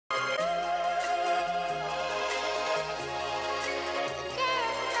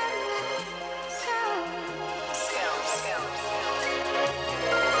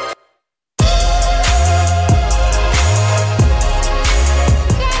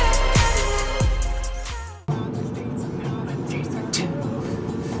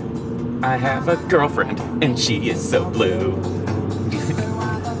I have a girlfriend, and she is so blue.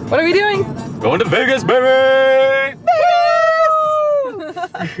 What are we doing? Going to Vegas, baby!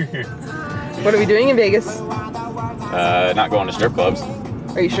 Vegas! What are we doing in Vegas? Not going to strip clubs.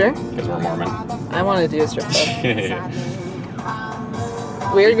 Are you sure? Because we're Mormon. I want to do a strip club.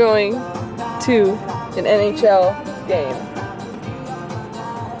 We're going to an NHL game.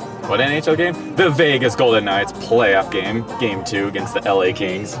 What NHL game? The Vegas Golden Knights playoff game. Game 2 against the LA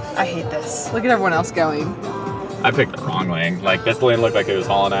Kings. I hate this. Look at everyone else going. I picked the wrong lane. Like, this lane looked like it was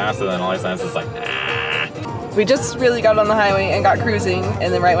hauling ass, and then all of a sudden it's like, ah. We just really got on the highway and got cruising,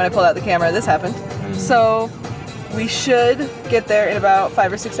 and then right when I pulled out the camera, this happened. So we should get there in about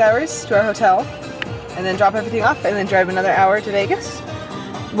 5 or 6 hours to our hotel, and then drop everything off, and then drive another hour to Vegas.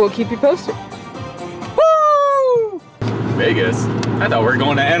 We'll keep you posted. Woo! Vegas? I thought we were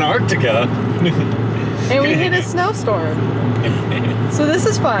going to Antarctica. And we hit a snowstorm. So this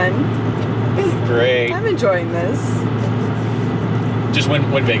is fun. This is great. I'm enjoying this. Just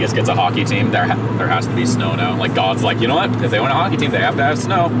when Vegas gets a hockey team, there has to be snow now. Like, God's like, you know what? If they want a hockey team, they have to have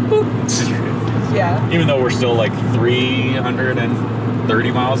snow. Boop. Yeah. Even though we're still like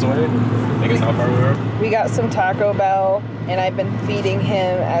 330 miles away. I think it's how far we are. We got some Taco Bell, and I've been feeding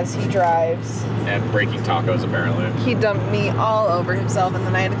him as he drives. And breaking tacos, apparently. He dumped me all over himself, and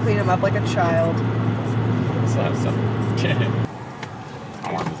then I had to clean him up like a child. So that's stuff.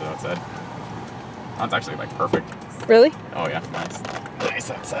 How warm is it outside? Oh, it's actually like perfect. Really? Oh yeah, nice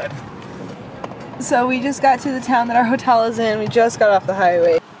outside. So we just got to the town that our hotel is in. We just got off the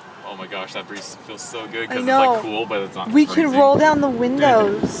highway. Oh my gosh, that breeze feels so good because I know. it's like cool, but it's not We freezing. can roll down the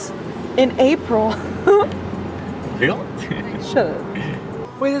windows in April. Really? Shut up.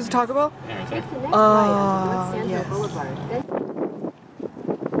 Wait, there's a Taco Bell? Yeah, right there. Oh, yes.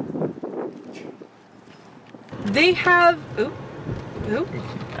 They have,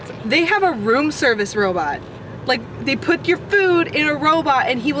 they have a room service robot. Like, they put your food in a robot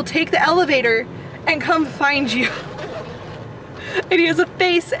and he will take the elevator and come find you. And he has a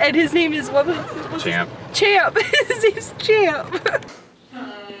face and his name is, what's Champ. Champ. His name's Champ.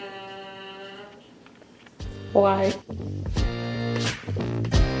 Why?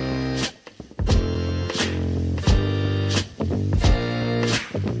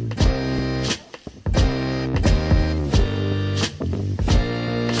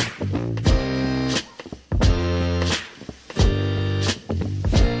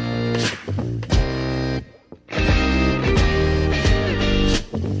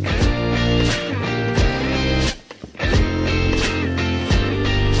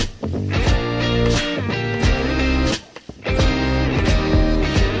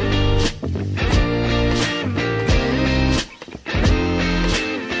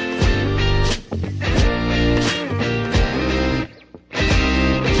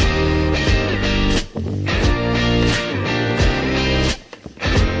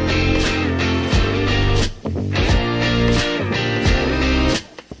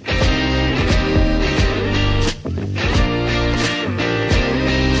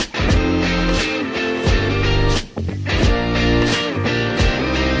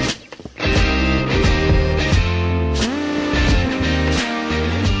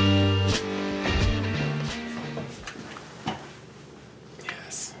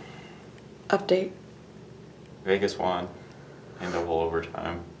 Update. Vegas won in double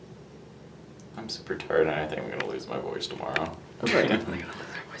overtime. I'm super tired and I think I'm gonna lose my voice tomorrow. We're definitely gonna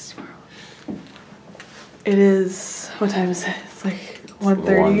lose our voice tomorrow. It is, what time is it? It's like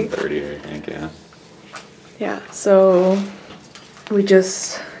 1:30. 1:30, I think, yeah. Yeah, so we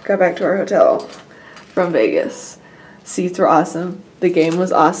just got back to our hotel from Vegas. Seats were awesome. The game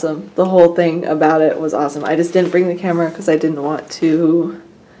was awesome. The whole thing about it was awesome. I just didn't bring the camera because I didn't want to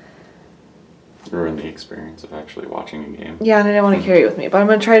Ruin the experience of actually watching a game. Yeah, and I didn't want to carry it with me. But I'm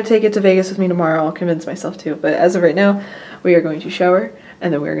going to try to take it to Vegas with me tomorrow. I'll convince myself to. But as of right now, we are going to shower,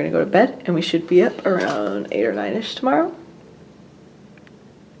 and then we're going to go to bed, and we should be up around 8 or 9-ish tomorrow.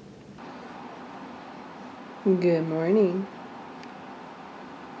 Good morning.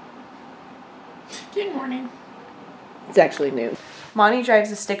 Good morning. It's actually noon. Monty drives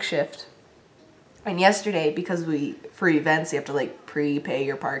a stick shift. And yesterday, because for events, you have to like prepay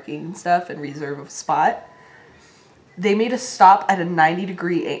your parking and stuff and reserve a spot. They made us stop at a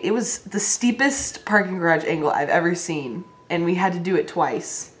 90-degree angle. It was the steepest parking garage angle I've ever seen. And we had to do it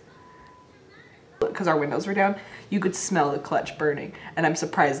twice. Because our windows were down, you could smell the clutch burning. And I'm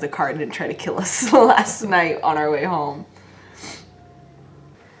surprised the car didn't try to kill us last night on our way home.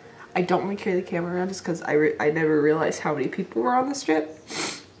 I don't want to carry the camera around just because I never realized how many people were on the strip.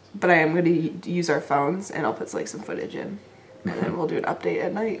 But I am going to use our phones and I'll put like some footage in. And then we'll do an update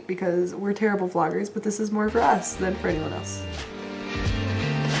at night because we're terrible vloggers, but this is more for us than for anyone else.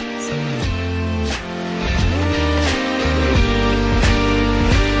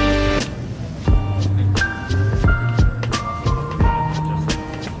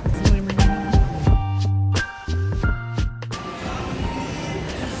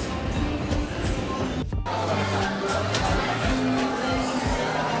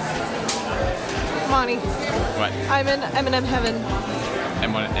 Monty. What? I'm in M&M heaven.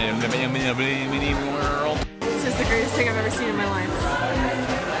 World. This is the greatest thing I've ever seen in my life.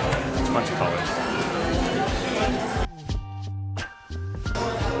 It's a bunch of colors.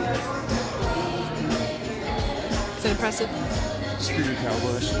 Is it impressive? Screw you,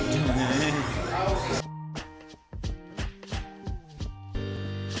 Cowbush.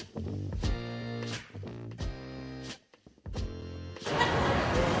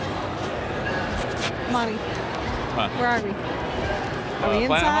 Monty, Huh. where are we? Are we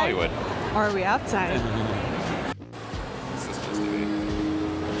Planet inside? Hollywood. Or are we outside? This is supposed to be.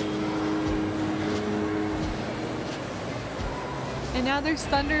 And now there's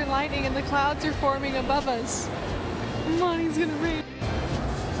thunder and lightning and the clouds are forming above us. Monty's gonna rain.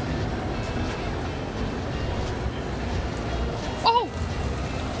 Oh!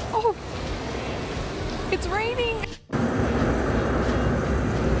 Oh! It's raining!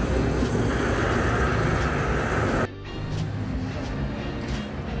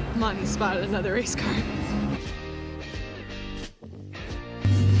 Monty spotted another race car.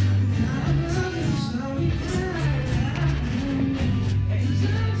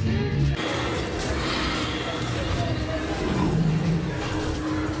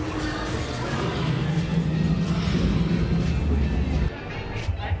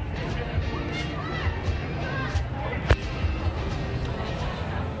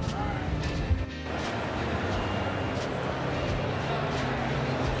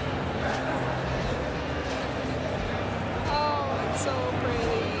 So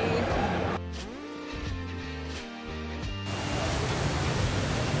pretty.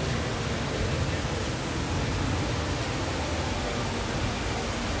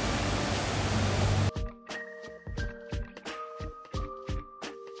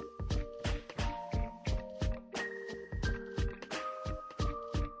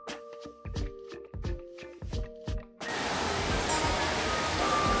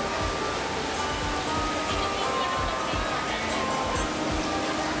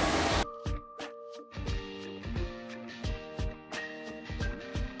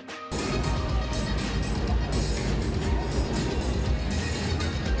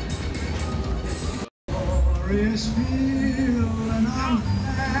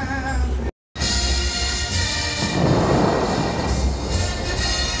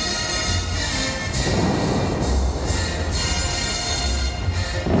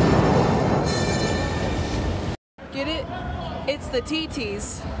 Get it? It's the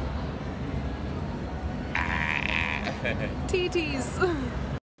TTs. TTs.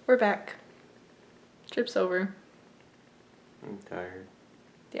 We're back. Trip's over. I'm tired.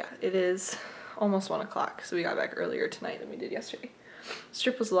 Yeah, it is almost 1 o'clock, so we got back earlier tonight than we did yesterday. This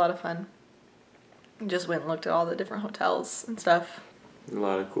trip was a lot of fun. We just went and looked at all the different hotels and stuff. A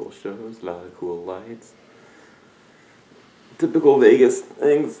lot of cool shows, a lot of cool lights. Typical Vegas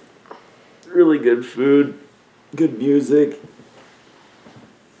things. Really good food, good music.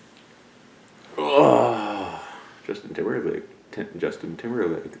 Oh, Justin Timberlake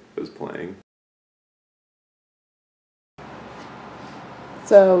was playing.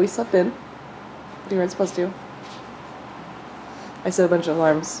 So we slept in. We weren't supposed to. I set a bunch of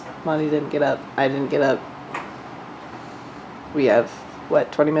alarms. Monty didn't get up. I didn't get up. We have,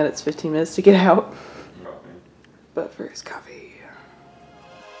 what, 20 minutes, 15 minutes to get out? But first, coffee.